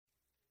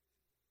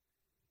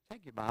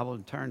Take your Bible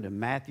and turn to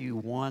Matthew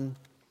 1.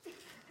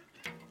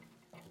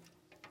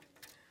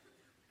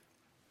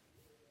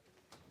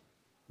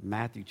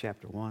 Matthew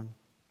chapter 1,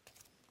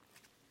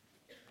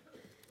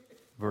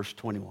 verse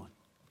 21.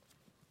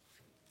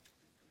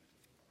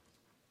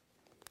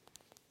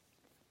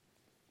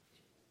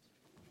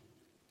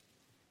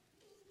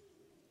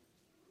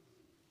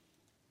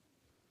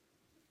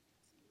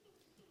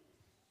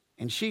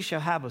 And she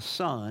shall have a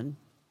son,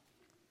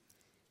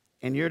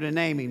 and you're to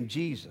name him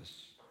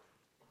Jesus,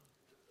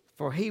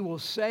 for he will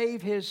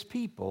save his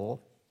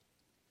people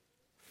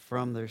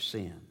from their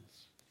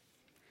sins.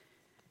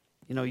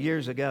 You know,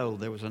 years ago,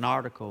 there was an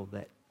article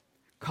that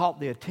caught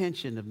the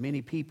attention of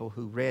many people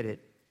who read it,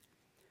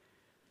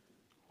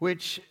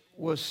 which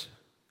was,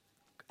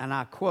 and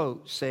I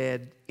quote,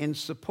 said, "In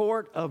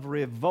support of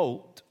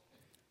revolt,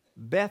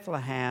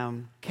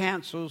 Bethlehem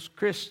cancels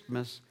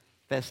Christmas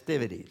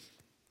festivities."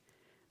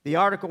 The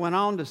article went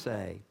on to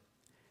say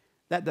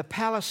that the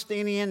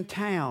Palestinian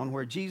town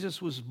where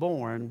Jesus was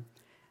born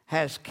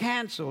has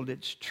canceled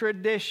its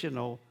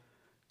traditional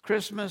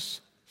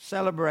Christmas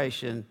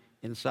celebration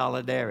in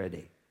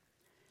solidarity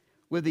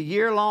with the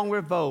year-long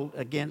revolt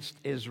against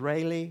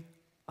Israeli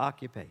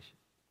occupation.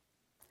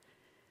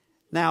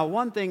 Now,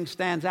 one thing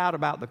stands out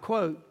about the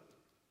quote,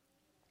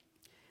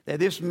 that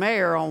this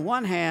mayor on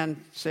one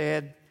hand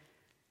said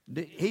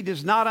he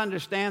does not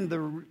understand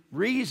the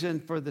reason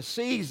for the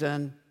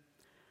season,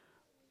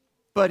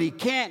 but he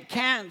can't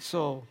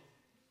cancel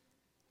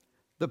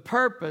the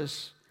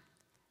purpose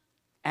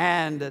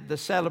and the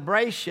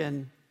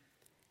celebration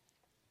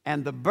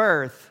and the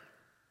birth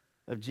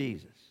of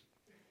Jesus.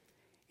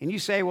 And you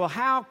say, well,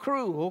 how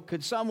cruel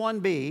could someone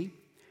be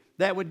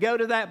that would go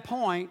to that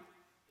point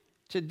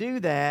to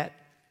do that?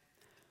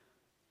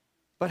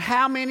 But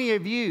how many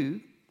of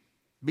you,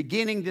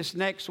 beginning this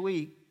next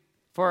week,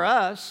 for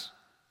us,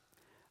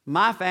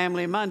 my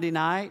family Monday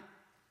night,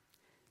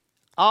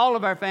 all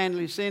of our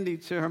family, Cindy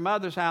to her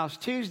mother's house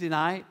Tuesday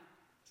night,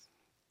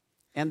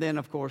 and then,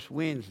 of course,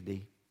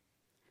 Wednesday.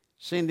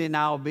 Cindy and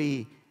I will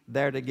be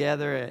there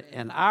together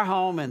in our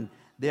home, and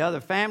the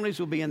other families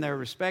will be in their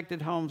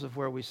respected homes of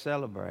where we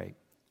celebrate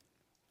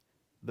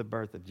the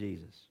birth of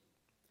Jesus.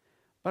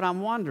 But I'm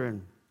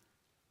wondering,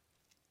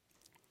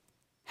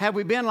 have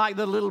we been like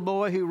the little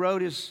boy who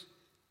wrote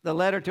the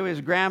letter to his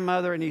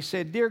grandmother, and he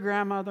said, "Dear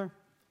grandmother,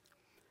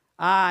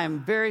 I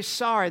am very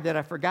sorry that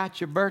I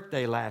forgot your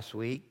birthday last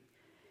week.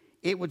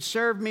 It would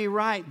serve me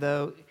right,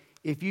 though,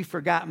 if you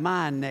forgot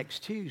mine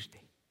next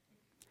Tuesday."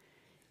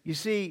 You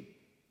see,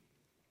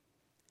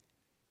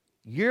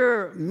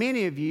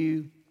 many of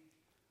you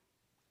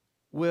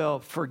will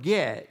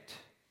forget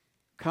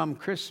come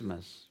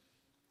Christmas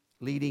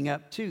leading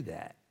up to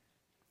that,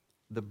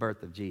 the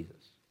birth of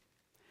Jesus.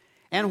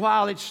 And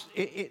while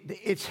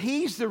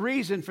he's the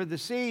reason for the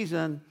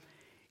season,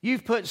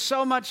 you've put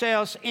so much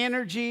else,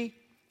 energy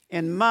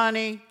and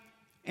money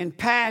and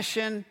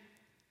passion,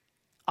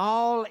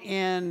 all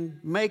in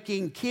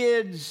making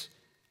kids,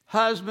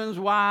 husbands,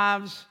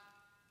 wives,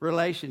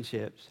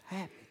 relationships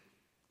happy.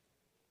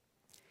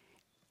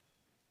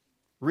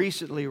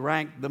 Recently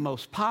ranked the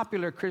most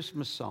popular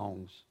Christmas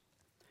songs,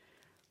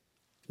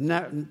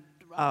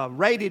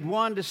 rated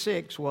 1 to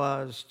 6,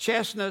 was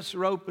Chestnuts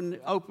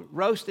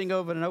Roasting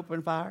Over an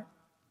Open Fire,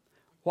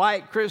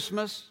 White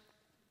Christmas,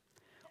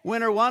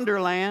 Winter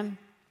Wonderland,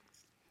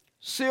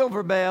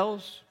 Silver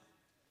Bells,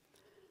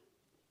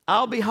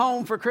 I'll Be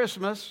Home for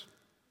Christmas,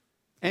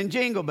 and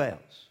Jingle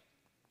Bells.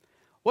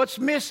 What's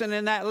missing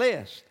in that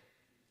list?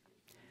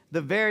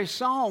 The very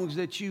songs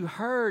that you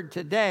heard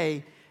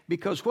today,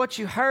 because what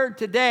you heard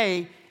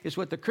today is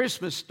what the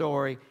Christmas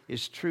story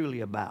is truly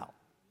about.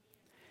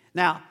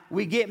 Now,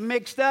 we get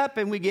mixed up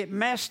and we get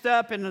messed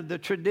up in the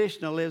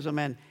traditionalism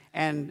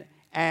and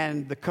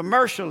the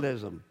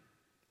commercialism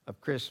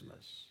of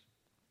Christmas.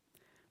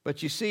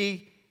 But you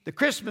see, the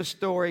Christmas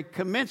story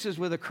commences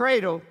with a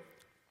cradle,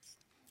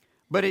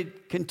 but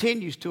it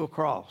continues to a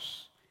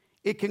cross.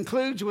 It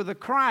concludes with a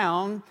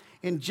crown,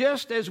 and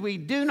just as we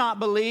do not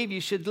believe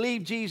you should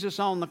leave Jesus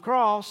on the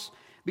cross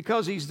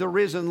because he's the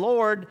risen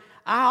Lord,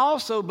 I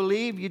also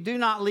believe you do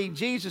not leave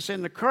Jesus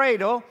in the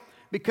cradle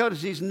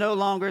because he's no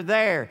longer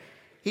there.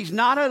 He's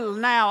not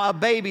now a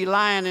baby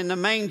lying in the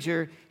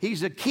manger.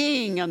 He's a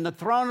king on the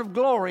throne of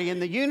glory in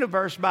the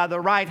universe by the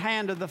right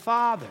hand of the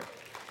Father.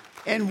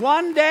 And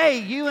one day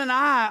you and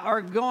I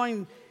are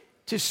going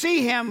to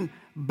see him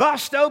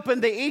bust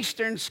open the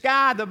eastern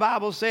sky, the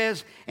Bible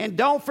says. And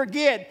don't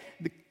forget,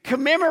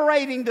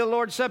 commemorating the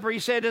Lord's Supper, he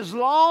said, as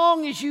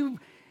long as you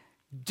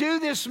do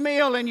this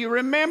meal and you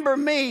remember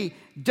me,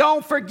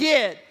 don't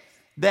forget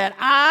that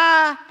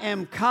I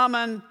am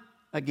coming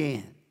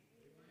again.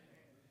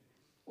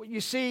 Well, you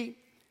see,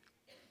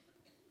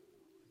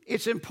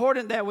 it's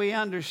important that we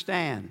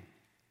understand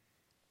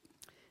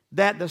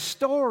that the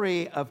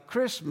story of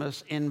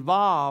Christmas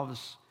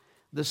involves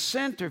the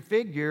center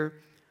figure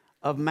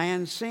of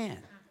man's sin.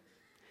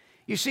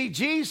 You see,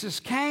 Jesus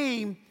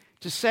came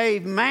to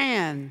save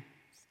man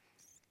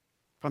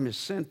from his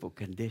sinful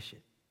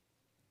condition.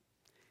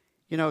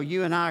 You know,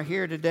 you and I are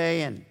here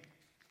today, and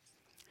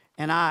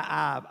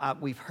And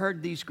we've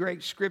heard these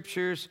great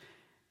scriptures.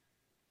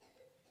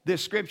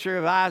 This scripture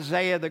of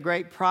Isaiah, the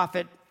great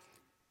prophet,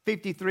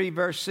 53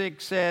 verse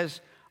 6 says,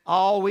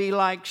 all we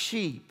like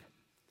sheep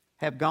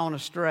have gone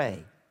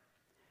astray.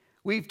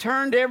 We've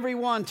turned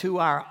everyone to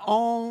our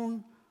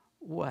own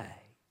way.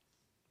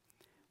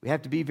 We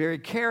have to be very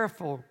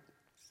careful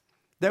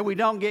that we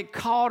don't get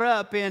caught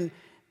up in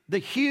the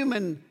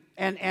human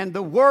and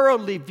the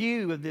worldly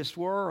view of this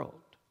world.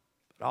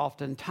 But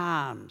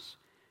oftentimes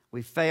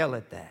we fail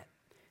at that.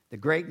 The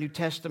great New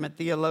Testament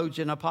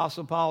theologian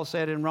Apostle Paul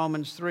said in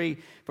Romans 3,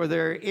 for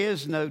there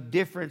is no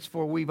difference,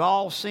 for we've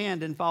all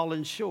sinned and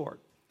fallen short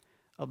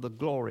of the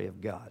glory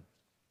of God.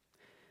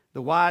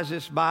 The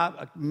wisest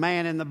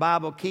man in the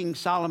Bible, King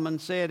Solomon,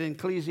 said in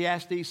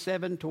Ecclesiastes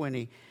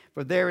 7:20,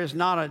 for there is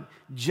not a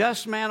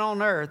just man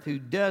on earth who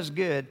does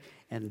good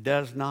and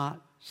does not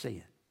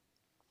sin.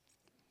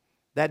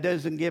 That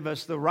doesn't give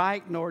us the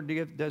right, nor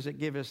does it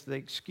give us the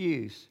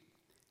excuse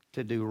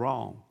to do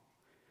wrong.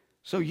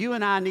 So you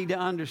and I need to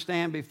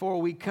understand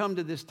before we come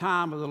to this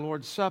time of the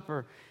Lord's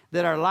Supper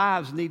that our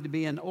lives need to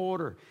be in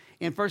order.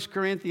 In 1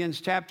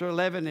 Corinthians chapter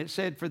 11, it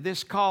said, for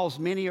this cause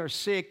many are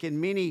sick and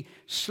many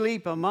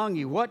sleep among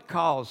you. What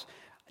cause?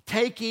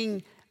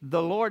 Taking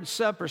the Lord's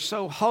Supper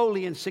so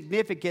holy and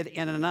significant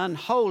in an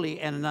unholy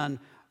and an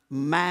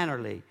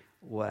unmannerly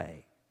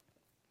way.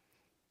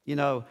 You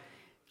know,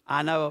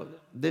 I know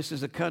this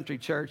is a country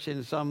church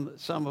in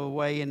some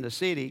way in the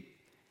city.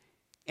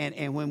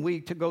 And when we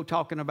go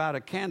talking about a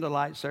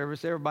candlelight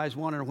service, everybody's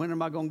wondering, when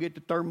am I going to get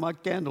to turn my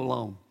candle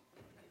on?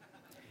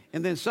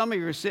 And then some of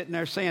you are sitting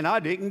there saying, I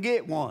didn't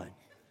get one.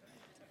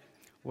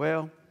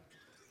 Well,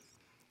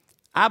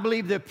 I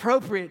believe the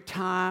appropriate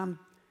time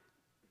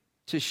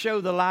to show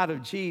the light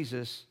of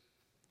Jesus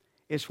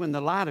is when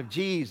the light of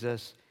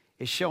Jesus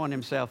is showing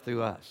himself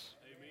through us.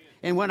 Amen.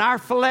 And when our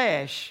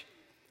flesh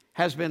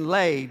has been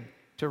laid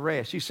to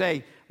rest. You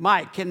say,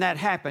 Mike, can that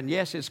happen?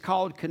 Yes, it's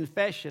called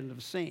confession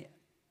of sin.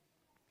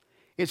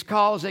 It's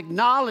called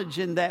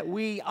acknowledging that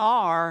we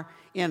are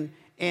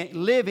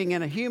living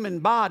in a human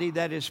body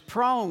that is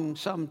prone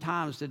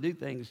sometimes to do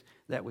things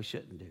that we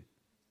shouldn't do.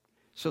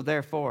 So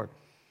therefore,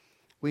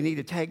 we need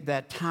to take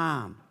that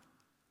time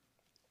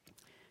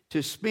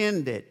to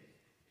spend it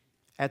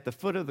at the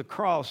foot of the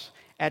cross,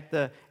 at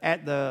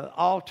the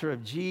altar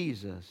of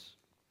Jesus,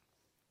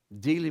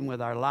 dealing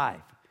with our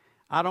life.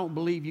 I don't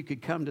believe you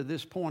could come to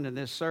this point in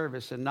this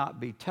service and not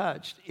be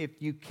touched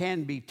if you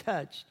can be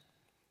touched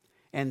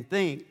and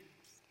think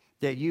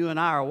that you and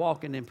I are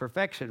walking in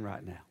perfection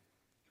right now.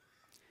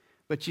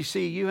 But you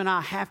see, you and I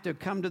have to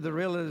come to the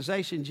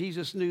realization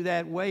Jesus knew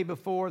that way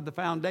before the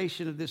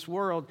foundation of this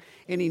world,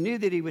 and he knew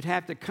that he would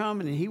have to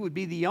come and he would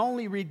be the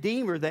only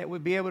Redeemer that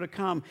would be able to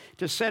come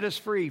to set us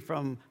free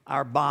from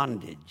our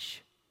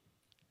bondage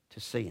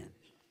to sin.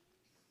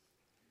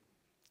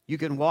 You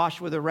can wash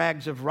with the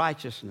rags of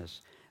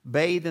righteousness,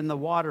 bathe in the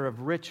water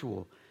of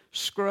ritual,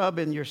 scrub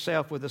in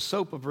yourself with the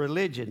soap of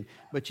religion,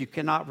 but you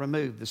cannot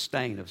remove the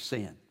stain of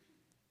sin.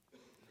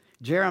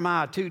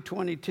 Jeremiah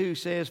 2:22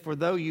 says, for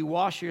though you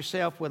wash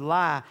yourself with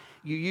lye,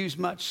 you use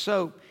much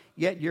soap,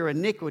 yet your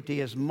iniquity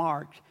is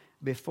marked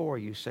before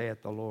you,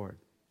 saith the Lord.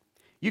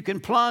 You can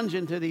plunge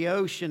into the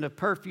ocean of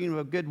perfume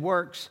of good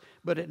works,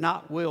 but it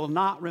will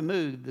not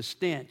remove the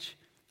stench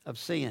of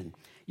sin.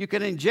 You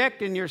can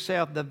inject in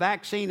yourself the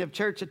vaccine of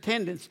church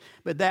attendance,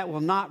 but that will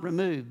not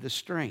remove the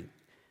strength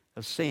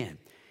of sin.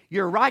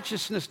 Your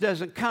righteousness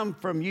doesn't come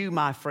from you,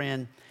 my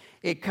friend.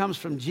 It comes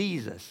from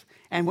Jesus.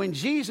 And when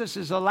Jesus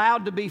is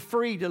allowed to be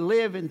free to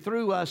live in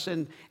through us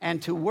and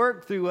to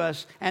work through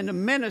us and to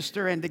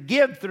minister and to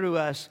give through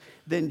us,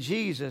 then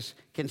Jesus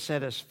can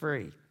set us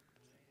free.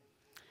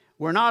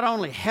 We're not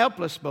only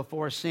helpless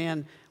before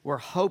sin, we're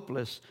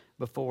hopeless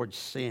before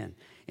sin.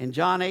 In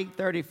John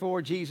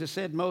 8:34, Jesus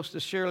said, most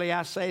assuredly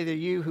I say to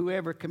you,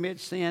 whoever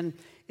commits sin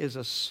is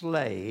a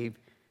slave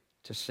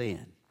to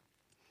sin.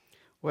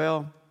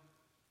 Well,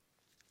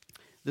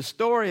 the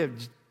story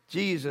of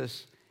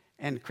Jesus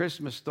and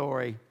Christmas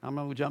story, I'm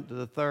going to jump to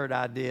the third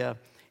idea,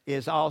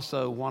 is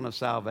also one of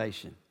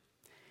salvation.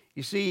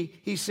 You see,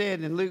 he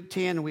said in Luke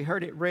 10, and we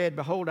heard it read,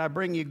 behold, I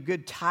bring you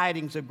good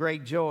tidings of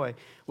great joy,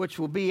 which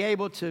will be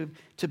able to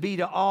be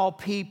to all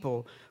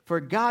people. For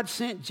God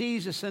sent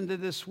Jesus into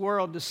this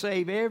world to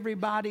save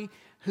everybody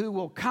who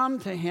will come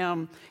to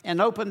him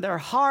and open their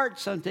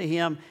hearts unto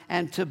him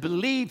and to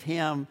believe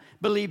him,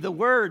 believe the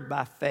word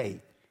by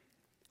faith,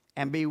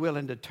 and be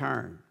willing to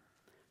turn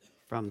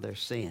from their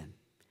sin.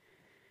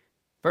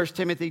 1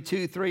 Timothy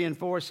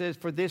 2:3-4 says,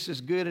 for this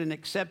is good and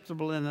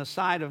acceptable in the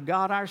sight of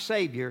God our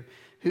Savior,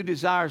 who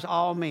desires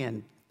all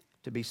men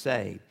to be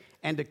saved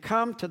and to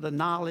come to the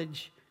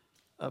knowledge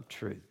of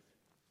truth.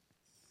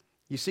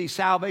 You see,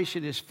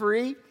 salvation is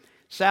free,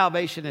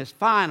 salvation is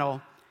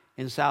final,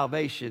 and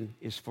salvation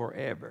is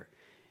forever.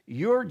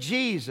 Your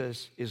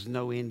Jesus is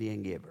no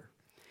Indian giver.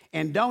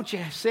 And don't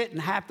you sit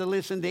and have to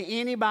listen to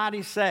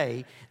anybody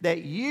say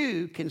that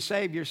you can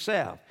save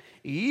yourself.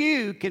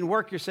 You can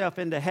work yourself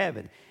into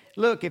heaven.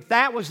 Look, if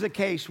that was the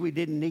case, we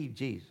didn't need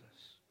Jesus.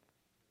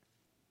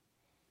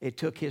 It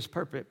took his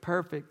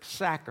perfect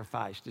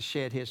sacrifice to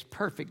shed his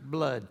perfect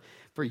blood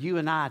for you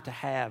and I to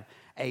have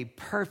a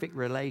perfect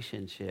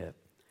relationship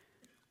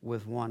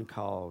with one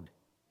called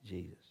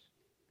Jesus.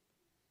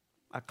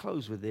 I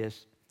close with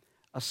this.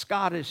 A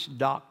Scottish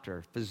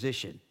doctor,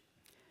 physician,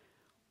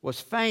 was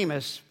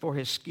famous for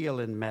his skill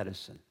in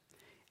medicine.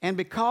 And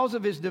because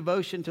of his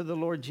devotion to the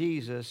Lord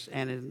Jesus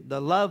and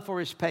the love for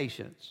his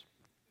patients,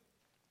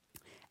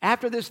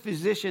 after this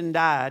physician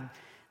died,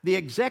 the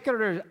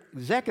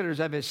executors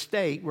of his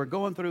estate were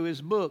going through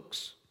his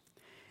books,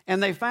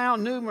 and they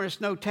found numerous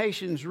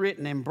notations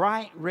written in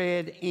bright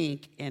red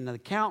ink in the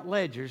account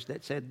ledgers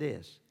that said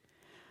this: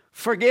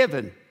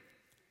 forgiven,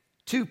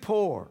 too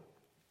poor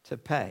to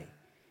pay.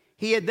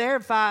 He had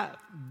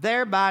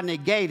thereby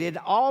negated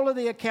all of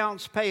the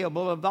accounts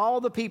payable of all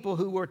the people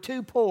who were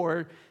too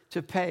poor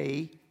to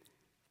pay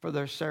for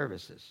their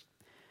services.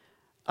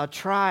 A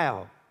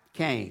trial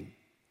came.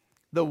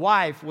 The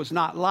wife was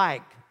not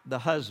like the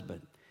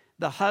husband.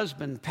 The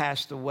husband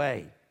passed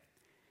away.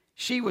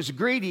 She was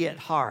greedy at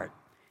heart.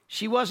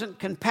 She wasn't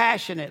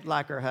compassionate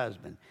like her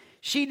husband.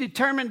 She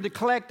determined to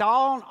collect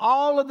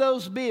all of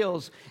those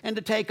bills and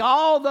to take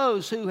all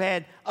those who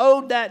had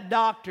owed that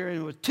doctor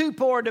and was too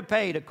poor to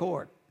pay to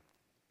court.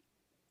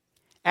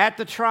 At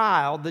the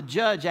trial, the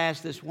judge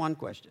asked this one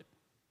question: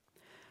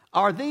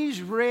 are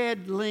these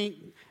red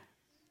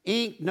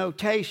ink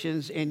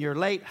notations in your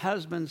late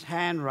husband's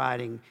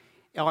handwriting?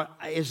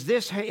 Is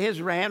this his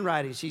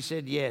handwriting? She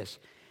said yes.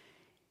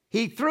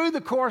 He threw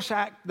the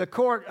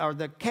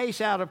case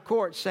out of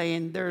court,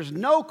 saying there's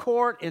no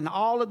court in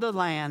all of the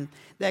land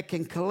that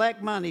can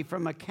collect money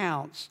from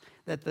accounts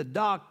that the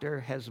doctor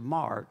has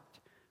marked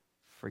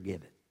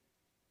forgiven.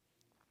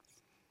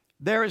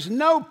 There is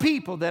no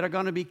people that are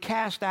going to be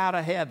cast out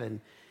of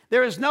heaven.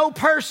 There is no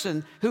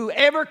person who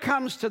ever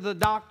comes to the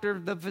doctor,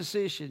 the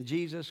physician,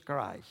 Jesus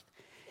Christ,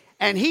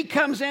 and he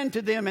comes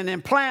into them and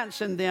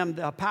implants in them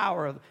the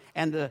power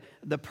and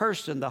the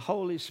person, the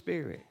Holy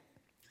Spirit.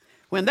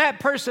 When that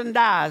person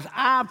dies,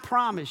 I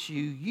promise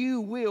you, you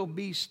will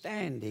be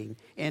standing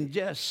in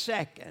just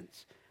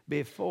seconds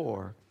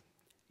before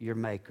your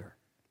Maker.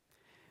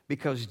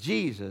 Because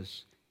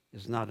Jesus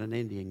is not an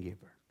Indian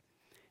giver.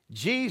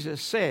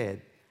 Jesus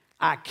said,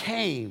 I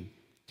came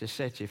to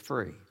set you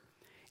free.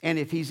 And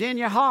if he's in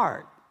your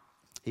heart,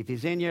 if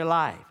he's in your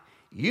life,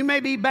 you may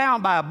be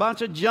bound by a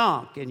bunch of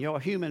junk in your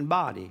human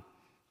body.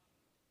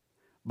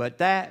 But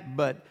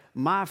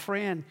my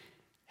friend,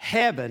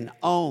 heaven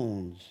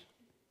owns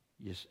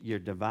your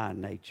divine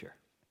nature.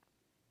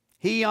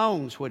 He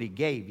owns what he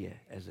gave you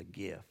as a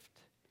gift.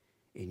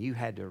 And you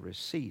had to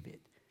receive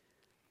it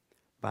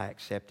by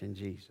accepting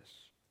Jesus.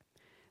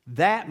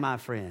 That, my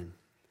friend,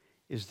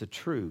 is the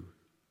true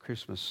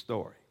Christmas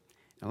story.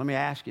 Now let me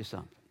ask you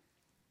something.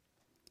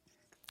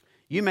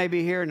 You may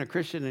be here and a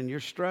Christian and you're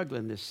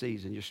struggling this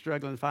season. You're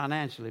struggling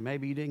financially.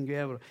 Maybe you didn't get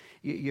able to,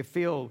 you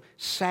feel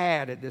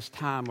sad at this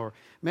time, or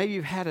maybe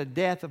you've had a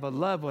death of a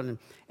loved one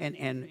and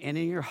in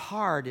your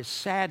heart is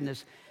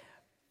sadness.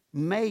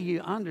 May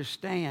you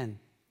understand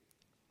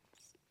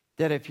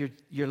that if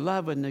your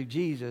loved one knew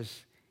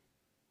Jesus,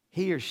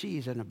 he or she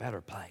is in a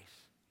better place.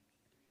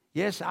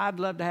 Yes,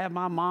 I'd love to have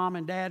my mom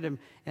and dad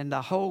and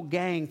the whole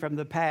gang from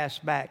the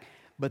past back,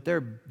 but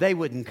they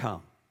wouldn't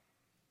come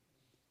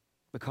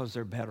because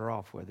they're better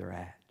off where they're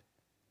at.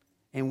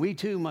 And we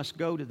too must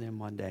go to them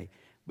one day.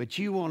 But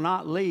you will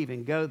not leave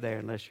and go there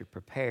unless you're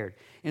prepared.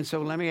 And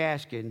so let me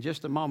ask you, in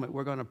just a moment,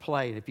 we're going to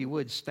play. And if you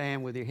would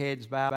stand with your heads bowed.